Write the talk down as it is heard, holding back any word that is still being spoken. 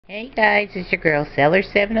Hey guys, it's your girl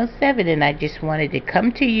Seller707, and I just wanted to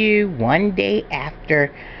come to you one day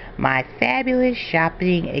after my fabulous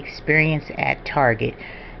shopping experience at Target,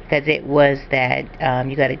 because it was that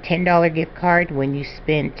you got a $10 gift card when you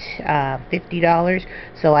spent $50.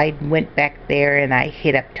 So I went back there and I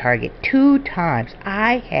hit up Target 2 times.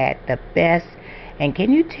 I had the best, and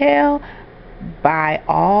can you tell by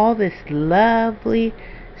all this lovely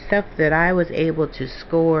stuff that I was able to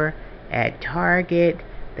score at Target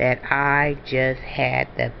that I just had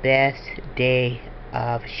the best day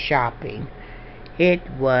of shopping. It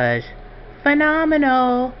was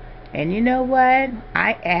phenomenal. And you know what?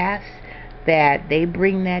 I asked that they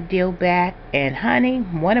bring that deal back, and honey,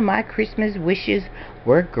 one of my Christmas wishes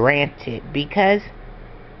were granted, because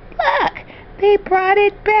look, they brought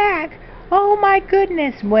it back. Oh my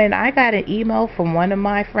goodness, when I got an email from one of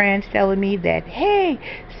my friends telling me that, hey,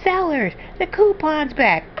 sellers, the coupon's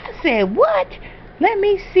back. I said, what? Let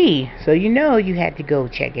me see. So you know you had to go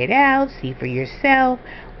check it out, see for yourself.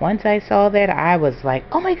 Once I saw that, I was like,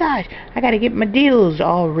 oh my gosh, I gotta get my deals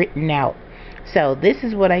all written out. So this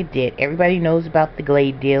is what I did. Everybody knows about the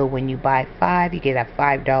Glade deal. When you buy 5, you get a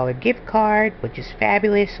 $5 gift card, which is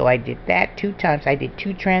fabulous. So I did that 2 times. I did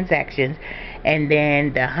 2 transactions. And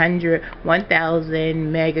then the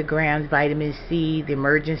 1,000 megagrams vitamin C, the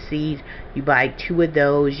emergencies, you buy 2 of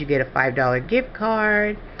those, you get a $5 gift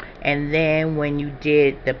card. And then when you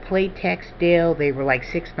did the Playtex deal, they were like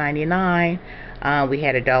 $6.99. We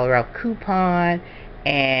had a $1 off coupon,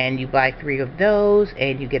 and you buy 3 of those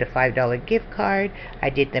and you get a $5 gift card.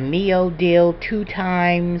 I did the Mio deal 2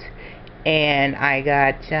 times, and I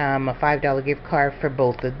got a $5 gift card for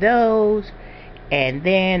both of those. And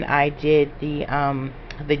then I did the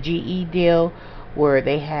GE deal, where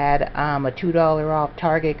they had a $2 off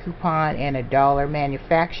Target coupon and a $1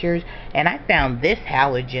 manufacturers. And I found this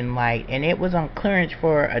halogen light, and it was on clearance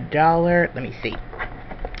for $1. Let me see.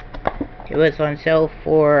 It was on sale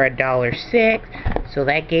for $1.06, so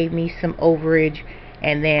that gave me some overage.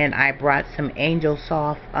 And then I brought some Angel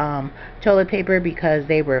Soft toilet paper, because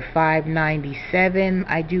they were $5.97,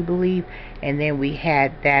 I do believe. And then we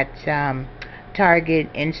had that Target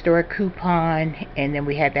in-store coupon, and then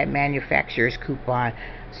we had that manufacturer's coupon,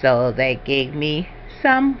 so they gave me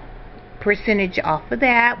some percentage off of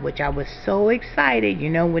that, which I was so excited. You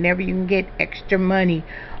know, whenever you can get extra money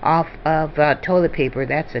off of toilet paper,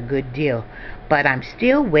 that's a good deal. But I'm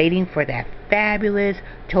still waiting for that fabulous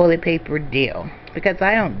toilet paper deal, because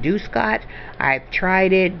I don't do Scotch. I've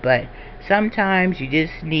tried it, but sometimes you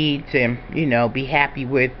just need to, you know, be happy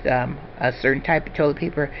with a certain type of toilet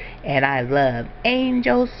paper. And I love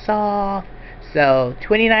Angel Soft. So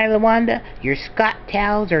 29 Lawanda, your Scott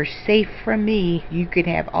towels are safe from me. You can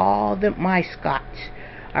have all my Scotts.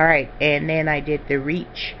 Alright, and then I did the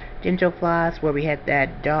Reach Dental Floss, where we had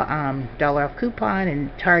that $1 off coupon.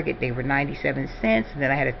 In Target they were 97 cents, and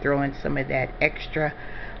then I had to throw in some of that extra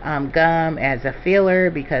gum as a filler,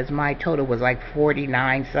 because my total was like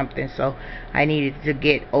 49 something, so I needed to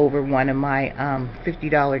get over one of my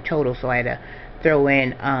 $50 total, so I had to throw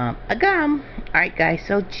in a gum. Alright guys,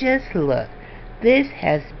 so just look, this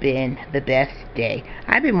has been the best day.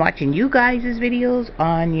 I've been watching you guys' videos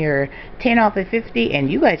on your 10 off of 50,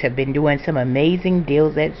 and you guys have been doing some amazing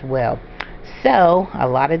deals as well. So a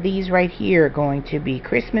lot of these right here are going to be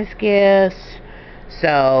Christmas gifts,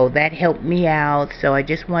 so that helped me out. So I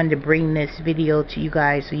just wanted to bring this video to you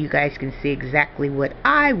guys so you guys can see exactly what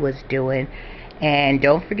I was doing. And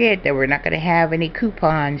don't forget that we're not going to have any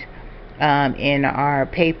coupons in our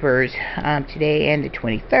papers today and the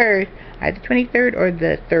 23rd, either 23rd or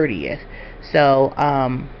the 30th. So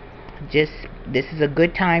this is a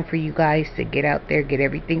good time for you guys to get out there, get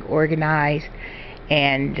everything organized,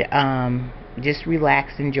 and just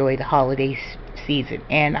relax, enjoy the holiday season.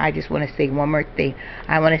 And I just want to say one more thing.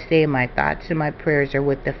 I want to say my thoughts and my prayers are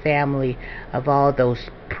with the family of all those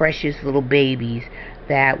precious little babies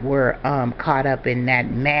that were caught up in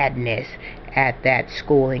that madness at that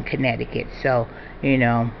school in Connecticut. So, you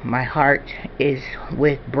know, my heart is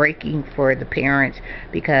breaking for the parents,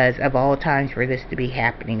 because of all times for this to be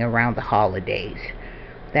happening around the holidays.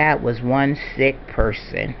 That was one sick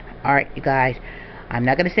person. Alright, you guys, I'm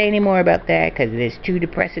not going to say any more about that, because it is too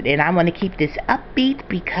depressing, and I want to keep this upbeat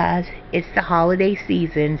because it's the holiday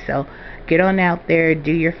season. So get on out there,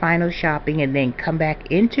 do your final shopping, and then come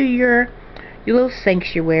back into your little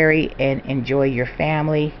sanctuary and enjoy your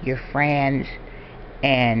family, your friends,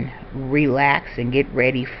 and relax and get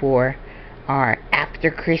ready for our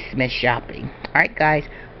after Christmas shopping. Alright guys,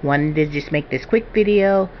 wanted to just make this quick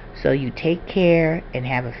video, so you take care and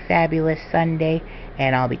have a fabulous Sunday,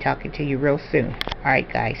 and I'll be talking to you real soon.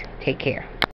 Alright guys, take care.